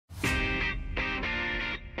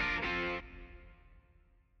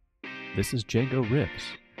This is Django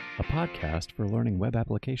Riffs, a podcast for learning web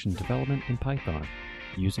application development in Python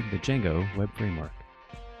using the Django web framework.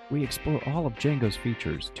 We explore all of Django's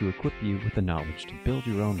features to equip you with the knowledge to build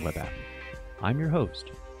your own web app. I'm your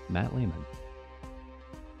host, Matt Lehman.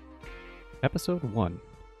 Episode 1.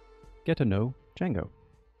 Get to know Django.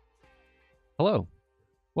 Hello.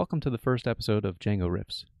 Welcome to the first episode of Django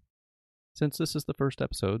Riffs. Since this is the first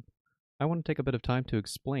episode, I want to take a bit of time to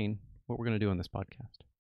explain what we're going to do on this podcast.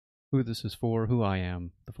 Who this is for, who I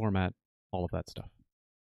am, the format, all of that stuff.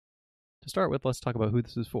 To start with, let's talk about who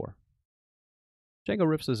this is for. Django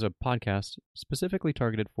Riffs is a podcast specifically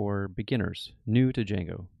targeted for beginners, new to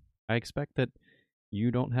Django. I expect that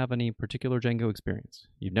you don't have any particular Django experience.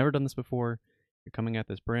 You've never done this before, you're coming at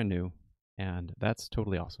this brand new, and that's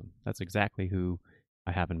totally awesome. That's exactly who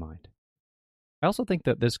I have in mind. I also think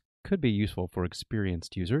that this could be useful for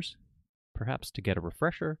experienced users, perhaps to get a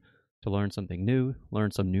refresher, to learn something new, learn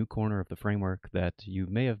some new corner of the framework that you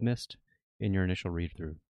may have missed in your initial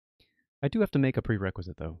read-through. I do have to make a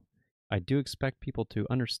prerequisite, though. I do expect people to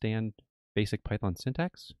understand basic Python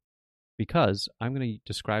syntax because I'm going to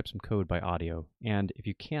describe some code by audio, and if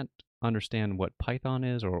you can't understand what Python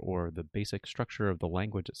is or the basic structure of the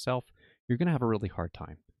language itself, you're going to have a really hard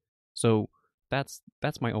time. So that's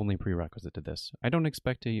my only prerequisite to this. I don't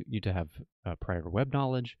expect you to have prior web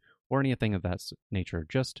knowledge or anything of that nature,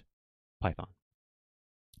 just Python.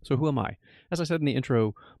 So who am I? As I said in the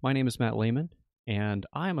intro, my name is Matt Lehman, and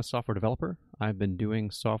I am a software developer. I've been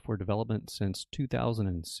doing software development since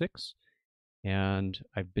 2006, and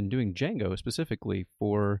I've been doing Django specifically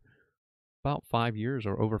for about 5 years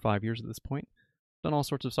or over 5 years at this point. Done all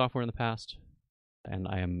sorts of software in the past, and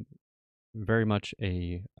I am very much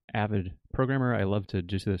a avid programmer. I love to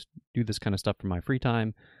do this kind of stuff for my free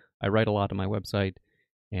time. I write a lot on my website,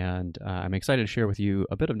 and I'm excited to share with you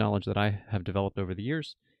a bit of knowledge that I have developed over the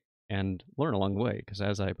years and learn along the way, because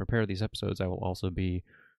as I prepare these episodes, I will also be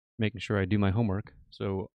making sure I do my homework,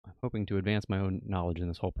 so I'm hoping to advance my own knowledge in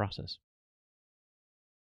this whole process.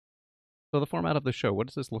 So the format of the show, what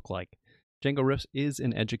does this look like? Django Riffs is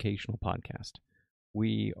an educational podcast.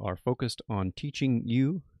 We are focused on teaching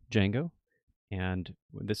you Django, and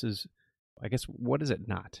this is, I guess, what is it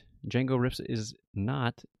not? Django Riffs is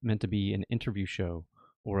not meant to be an interview show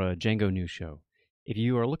or a Django news show. If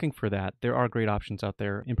you are looking for that, there are great options out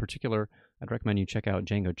there. In particular, I'd recommend you check out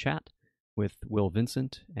Django Chat with Will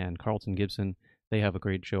Vincent and Carlton Gibson. They have a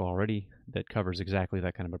great show already that covers exactly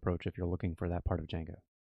that kind of approach if you're looking for that part of Django.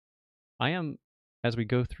 I am, as we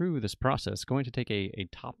go through this process, going to take a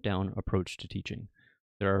top-down approach to teaching.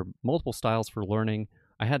 There are multiple styles for learning.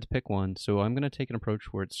 I had to pick one, so I'm going to take an approach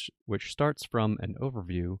which starts from an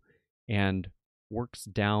overview and works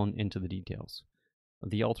down into the details.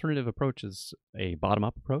 The alternative approach is a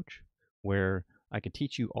bottom-up approach, where I could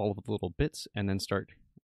teach you all of the little bits and then start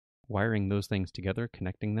wiring those things together,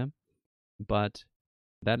 connecting them. But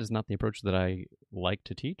that is not the approach that I like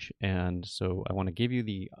to teach, and so I want to give you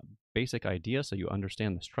the basic idea so you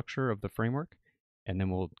understand the structure of the framework, and then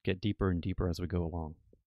we'll get deeper and deeper as we go along.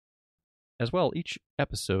 As well, each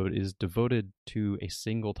episode is devoted to a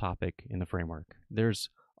single topic in the framework. There's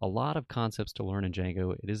a lot of concepts to learn in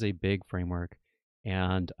Django. It is a big framework,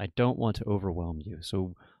 and I don't want to overwhelm you.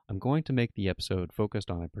 So I'm going to make the episode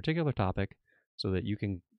focused on a particular topic so that you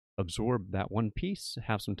can absorb that one piece,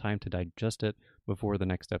 have some time to digest it before the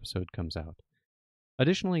next episode comes out.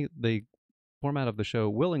 Additionally, the format of the show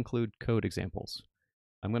will include code examples.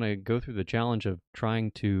 I'm going to go through the challenge of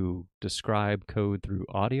trying to describe code through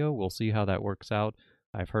audio. We'll see how that works out.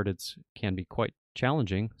 I've heard it can be quite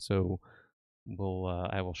challenging, so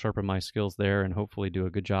I will sharpen my skills there and hopefully do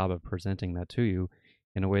a good job of presenting that to you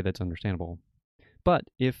in a way that's understandable. But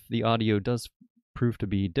if the audio does prove to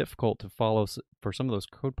be difficult to follow for some of those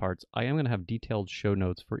code parts, I am going to have detailed show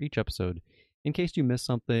notes for each episode in case you miss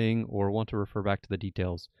something or want to refer back to the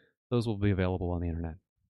details. Those will be available on the internet.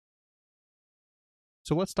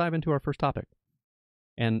 So let's dive into our first topic.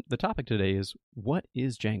 And the topic today is, what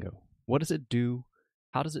is Django? What does it do?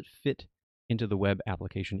 How does it fit into the web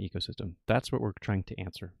application ecosystem? That's what we're trying to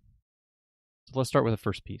answer. So let's start with the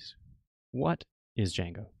first piece. What is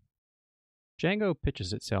Django? Django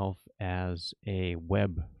pitches itself as a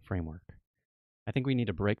web framework. I think we need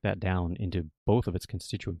to break that down into both of its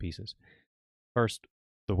constituent pieces. First,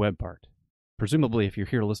 the web part. Presumably, if you're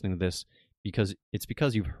here listening to this, because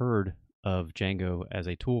you've heard of Django as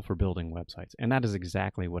a tool for building websites, and that is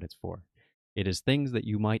exactly what it's for. It is things that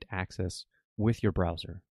you might access with your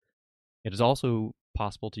browser. It is also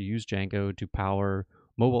possible to use Django to power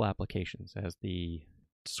mobile applications as the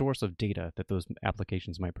source of data that those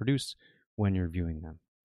applications might produce when you're viewing them.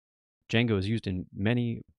 Django is used in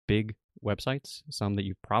many big websites, some that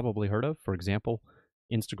you've probably heard of. For example,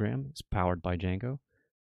 Instagram is powered by Django.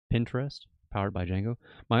 Pinterest, powered by Django.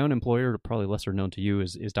 My own employer, probably lesser known to you,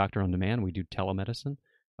 is Doctor on Demand. We do telemedicine,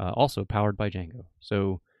 also powered by Django.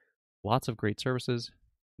 So lots of great services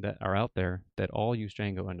that are out there that all use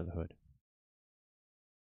Django under the hood.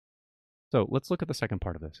 So let's look at the second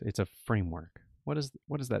part of this. It's a framework. What does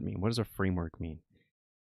that mean? What does a framework mean?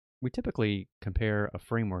 We typically compare a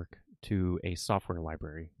framework to a software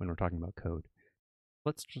library when we're talking about code.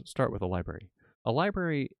 Let's start with a library. A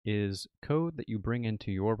library is code that you bring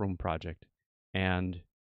into your own project and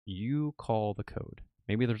you call the code.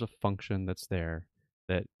 Maybe there's a function that's there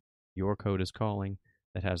that your code is calling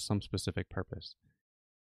that has some specific purpose.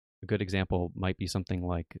 A good example might be something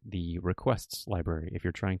like the requests library. If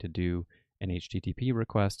you're trying to do an HTTP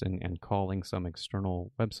request and calling some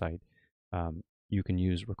external website, you can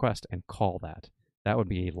use request and call that. That would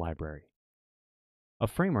be a library. A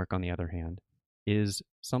framework, on the other hand, is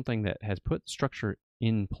something that has put structure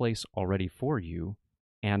in place already for you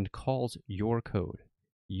and calls your code.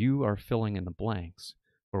 You are filling in the blanks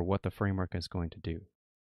for what the framework is going to do.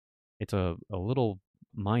 It's a little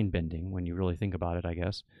mind-bending when you really think about it, I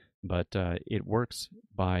guess, but it works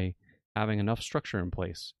by having enough structure in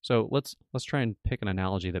place. So let's try and pick an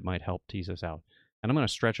analogy that might help tease us out. And I'm going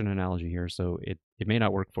to stretch an analogy here, so it may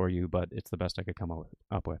not work for you, but it's the best I could come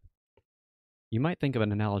up with. You might think of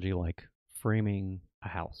an analogy like framing a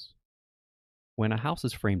house. When a house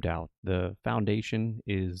is framed out, the foundation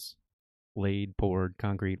is laid, poured,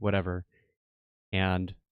 concrete, whatever,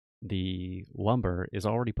 and the lumber is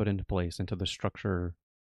already put into place into the structure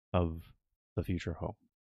of the future home.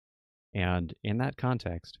 And in that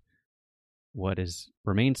context, what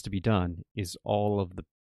remains to be done is all of the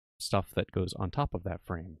stuff that goes on top of that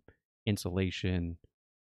frame: insulation,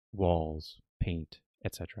 walls, paint,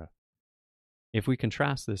 etc. If we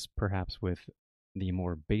contrast this perhaps with the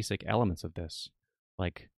more basic elements of this,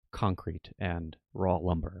 like concrete and raw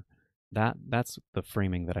lumber, that's the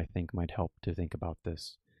framing that I think might help to think about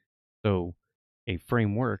this. So a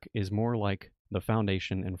framework is more like the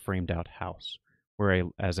foundation and framed out house,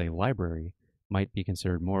 whereas a library might be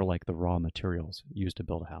considered more like the raw materials used to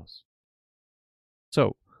build a house.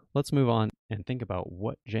 So let's move on and think about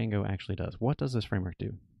what Django actually does. What does this framework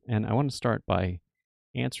do? And I want to start by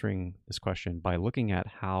answering this question by looking at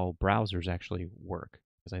how browsers actually work,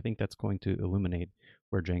 because I think that's going to illuminate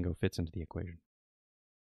where Django fits into the equation.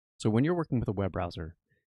 So when you're working with a web browser,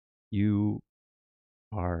 you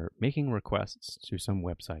are making requests to some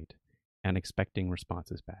website and expecting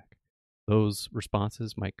responses back. Those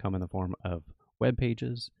responses might come in the form of web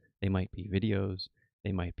pages, they might be videos,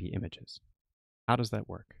 they might be images. How does that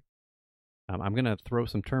work? I'm going to throw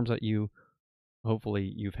some terms at you.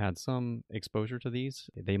 Hopefully you've had some exposure to these.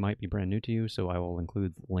 They might be brand new to you, so I will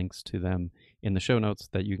include links to them in the show notes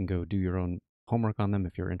that you can go do your own homework on them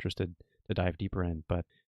if you're interested to dive deeper in, but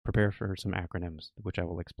prepare for some acronyms, which I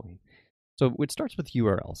will explain. So it starts with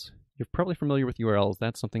URLs. You're probably familiar with URLs.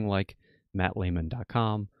 That's something like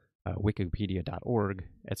mattlehman.com, wikipedia.org,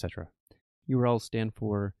 etc. URLs stand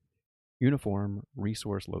for Uniform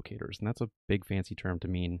Resource Locators, and that's a big fancy term to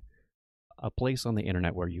mean a place on the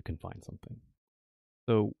internet where you can find something.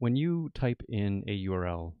 So when you type in a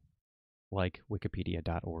URL like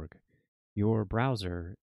wikipedia.org, your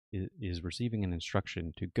browser is receiving an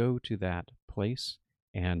instruction to go to that place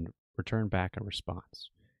and return back a response.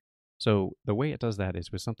 So the way it does that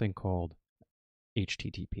is with something called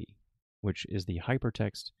HTTP, which is the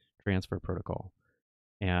Hypertext Transfer Protocol.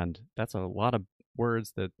 And that's a lot of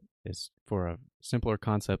words that is for a simpler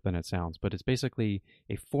concept than it sounds, but it's basically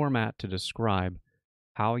a format to describe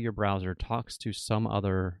how your browser talks to some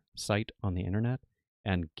other site on the internet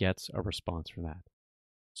and gets a response from that.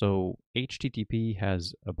 So HTTP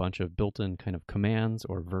has a bunch of built-in kind of commands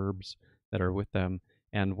or verbs that are with them,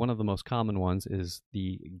 and one of the most common ones is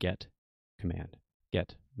the get command,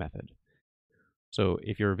 get method. So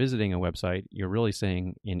if you're visiting a website, you're really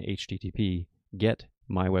saying in HTTP, get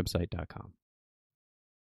mywebsite.com.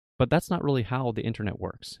 But that's not really how the internet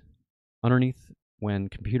works. Underneath, when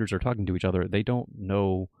computers are talking to each other, they don't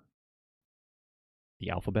know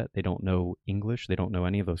the alphabet, they don't know English, they don't know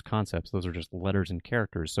any of those concepts. Those are just letters and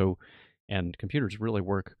characters. And computers really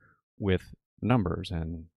work with numbers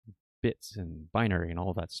and bits and binary and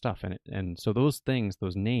all of that stuff. And so those things,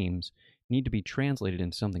 those names, need to be translated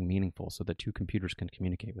into something meaningful so that two computers can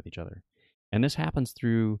communicate with each other. And this happens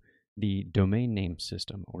through the domain name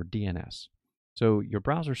system, or DNS. So your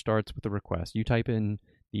browser starts with a request. You type in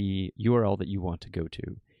the URL that you want to go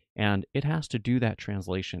to, and it has to do that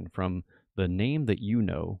translation from the name that you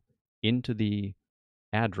know into the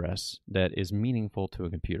address that is meaningful to a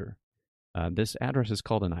computer. This address is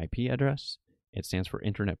called an IP address. It stands for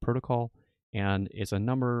Internet Protocol, and it's a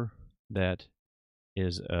number that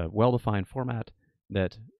is a well-defined format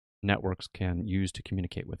that networks can use to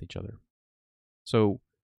communicate with each other. So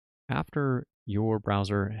after your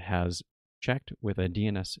browser has checked with a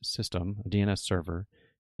DNS system, a DNS server,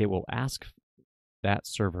 it will ask that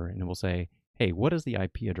server and it will say, hey, what is the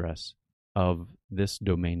IP address of this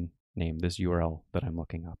domain name, this URL that I'm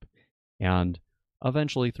looking up? And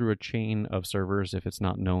eventually, through a chain of servers, if it's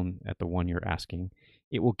not known at the one you're asking,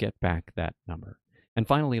 it will get back that number. And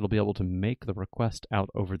finally, it'll be able to make the request out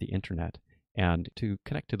over the internet and to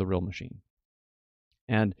connect to the real machine.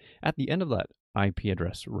 And at the end of that IP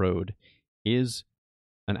address road is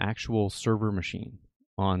an actual server machine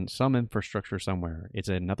on some infrastructure somewhere. It's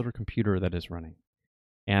another computer that is running.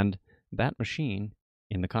 And that machine,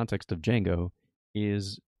 in the context of Django,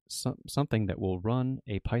 is something that will run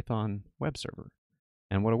a Python web server.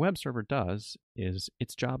 And what a web server does is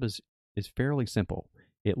its job is fairly simple.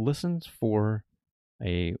 It listens for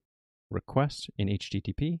a request in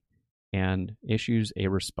HTTP and issues a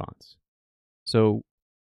response. So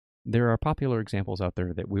there are popular examples out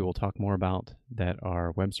there that we will talk more about that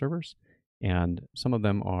are web servers, and some of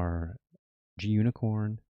them are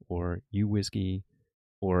GUnicorn or uWSGI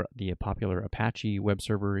or the popular Apache web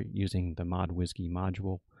server using the ModWSGI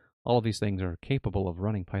module. All of these things are capable of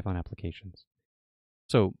running Python applications.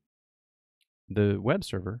 So the web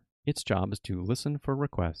server, its job is to listen for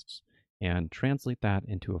requests and translate that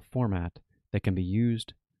into a format that can be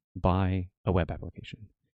used by a web application.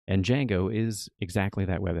 And Django is exactly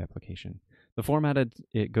that web application. The format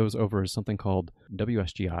it goes over is something called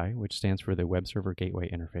WSGI, which stands for the Web Server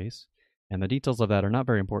Gateway Interface. And the details of that are not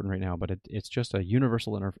very important right now, but it's just a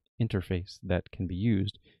universal interface that can be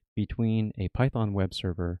used between a Python web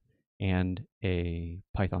server and a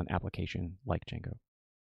Python application like Django.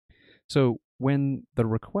 So when the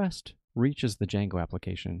request reaches the Django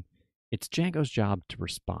application, it's Django's job to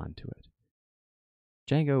respond to it.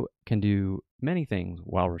 Django can do many things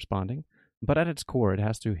while responding, but at its core, it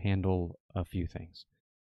has to handle a few things.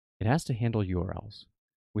 It has to handle URLs.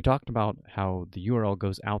 We talked about how the URL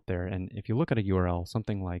goes out there, and if you look at a URL,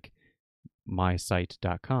 something like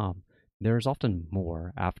mysite.com, there's often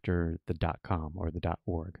more after the .com or the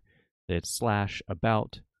 .org. It's /about/my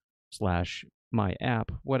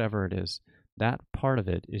app, whatever it is. That part of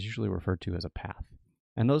it is usually referred to as a path.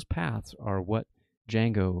 And those paths are what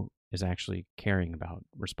Django is actually caring about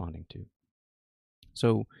responding to.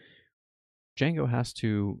 So Django has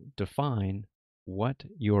to define what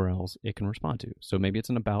URLs it can respond to. So maybe it's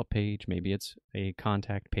an about page, maybe it's a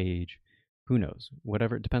contact page, who knows?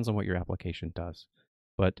 Whatever, it depends on what your application does.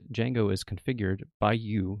 But Django is configured by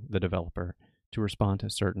you, the developer, to respond to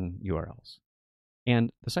certain URLs.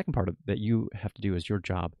 And the second part that you have to do as your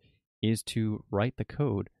job is to write the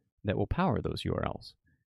code that will power those URLs.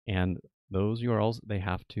 And those URLs, they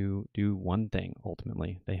have to do one thing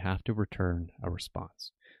ultimately. They have to return a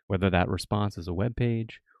response. Whether that response is a web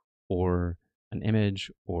page or an image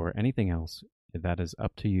or anything else, that is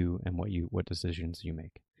up to you and what decisions you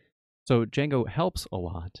make. So Django helps a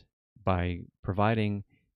lot by providing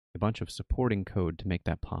a bunch of supporting code to make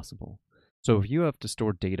that possible. So if you have to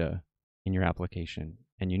store data in your application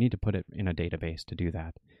and you need to put it in a database to do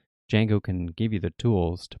that, Django can give you the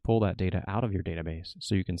tools to pull that data out of your database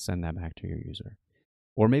so you can send that back to your user.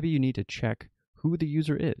 Or maybe you need to check who the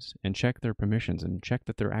user is and check their permissions and check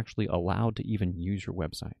that they're actually allowed to even use your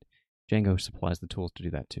website. Django supplies the tools to do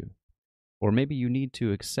that too. Or maybe you need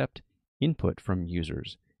to accept input from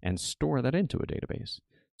users and store that into a database.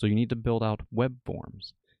 So you need to build out web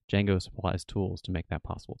forms. Django supplies tools to make that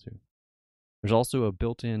possible too. There's also a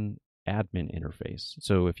built-in admin interface.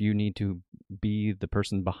 So if you need to be the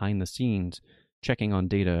person behind the scenes, checking on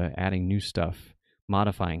data, adding new stuff,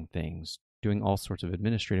 modifying things, doing all sorts of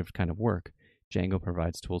administrative kind of work, Django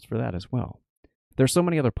provides tools for that as well. There's so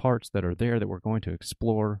many other parts that are there that we're going to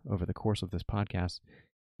explore over the course of this podcast,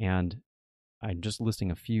 and I'm just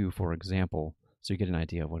listing a few for example so you get an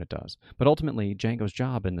idea of what it does. But ultimately, Django's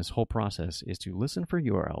job in this whole process is to listen for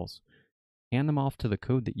URLs, hand them off to the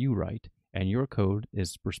code that you write, and your code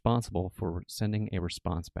is responsible for sending a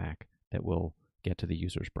response back that will get to the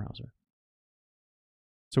user's browser.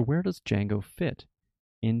 So where does Django fit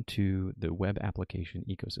into the web application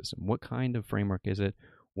ecosystem? What kind of framework is it?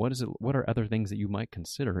 What is it? What are other things that you might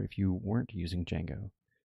consider if you weren't using Django?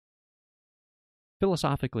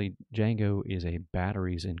 Philosophically, Django is a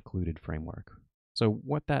batteries included framework. So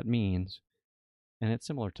what that means, and it's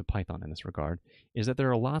similar to Python in this regard, is that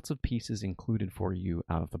there are lots of pieces included for you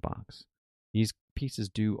out of the box. These pieces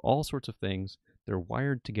do all sorts of things. They're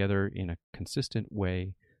wired together in a consistent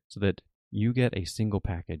way so that you get a single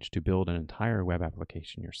package to build an entire web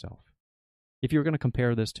application yourself. If you're going to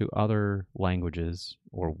compare this to other languages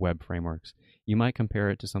or web frameworks, you might compare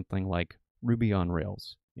it to something like Ruby on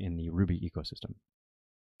Rails in the Ruby ecosystem.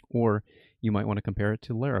 Or you might want to compare it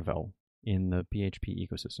to Laravel in the PHP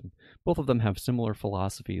ecosystem. Both of them have similar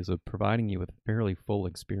philosophies of providing you with a fairly full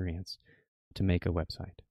experience to make a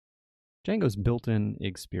website. Django's built-in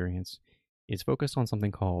experience is focused on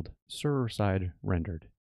something called server-side rendered.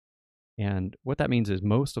 And what that means is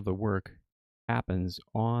most of the work happens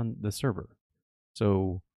on the server.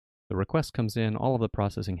 So the request comes in, all of the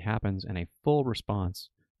processing happens, and a full response,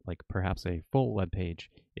 like perhaps a full web page,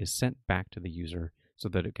 is sent back to the user so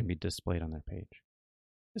that it can be displayed on their page.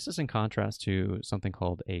 This is in contrast to something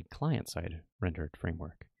called a client-side rendered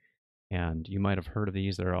framework. And you might have heard of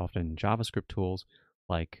these. They're often JavaScript tools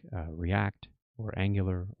like React or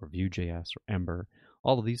Angular or Vue.js or Ember.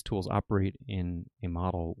 All of these tools operate in a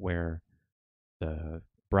model where the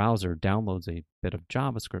browser downloads a bit of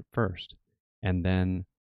JavaScript first and then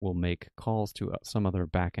will make calls to some other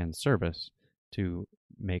backend service to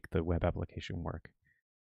make the web application work.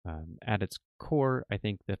 At its core, I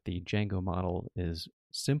think that the Django model is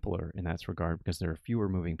simpler in that regard because there are fewer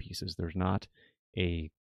moving pieces. There's not a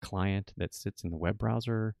client that sits in the web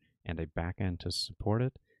browser and a backend to support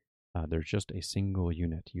it. There's just a single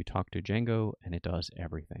unit. You talk to Django and it does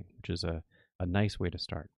everything, which is a nice way to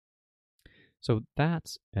start. So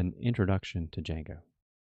that's an introduction to Django.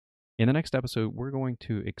 In the next episode, we're going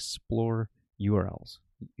to explore URLs,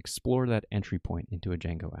 explore that entry point into a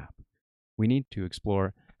Django app. We need to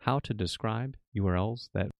explore how to describe URLs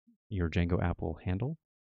that your Django app will handle,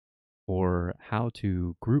 or how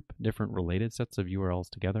to group different related sets of URLs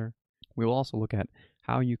together. We will also look at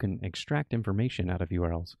how you can extract information out of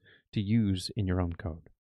URLs to use in your own code.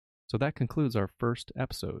 So that concludes our first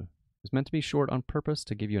episode. It's meant to be short on purpose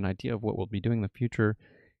to give you an idea of what we'll be doing in the future,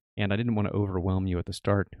 and I didn't want to overwhelm you at the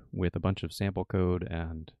start with a bunch of sample code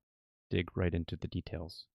and dig right into the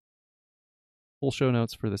details. Full show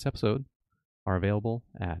notes for this episode are available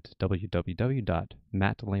at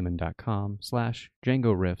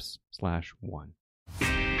www.mattlehman.com/DjangoRiffs/1.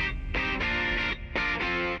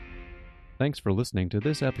 Thanks for listening to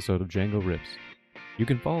this episode of Django Riffs. You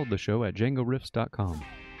can follow the show at djangoriffs.com.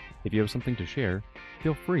 If you have something to share,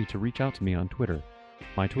 feel free to reach out to me on Twitter.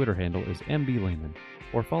 My Twitter handle is mblayman,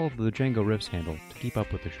 or follow the Django Riffs handle to keep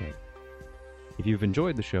up with the show. If you've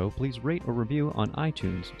enjoyed the show, please rate or review on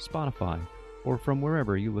iTunes, Spotify, or from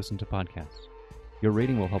wherever you listen to podcasts. Your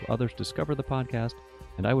rating will help others discover the podcast,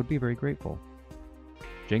 and I would be very grateful.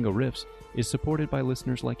 Django Riffs is supported by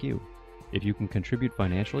listeners like you. If you can contribute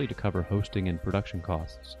financially to cover hosting and production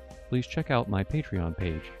costs, please check out my Patreon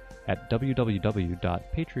page at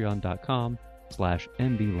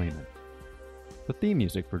www.patreon.com/mblayman. The theme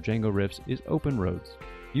music for Django Riffs is Open Roads,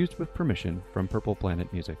 used with permission from Purple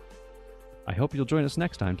Planet Music. I hope you'll join us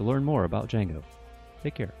next time to learn more about Django.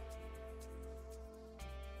 Take care.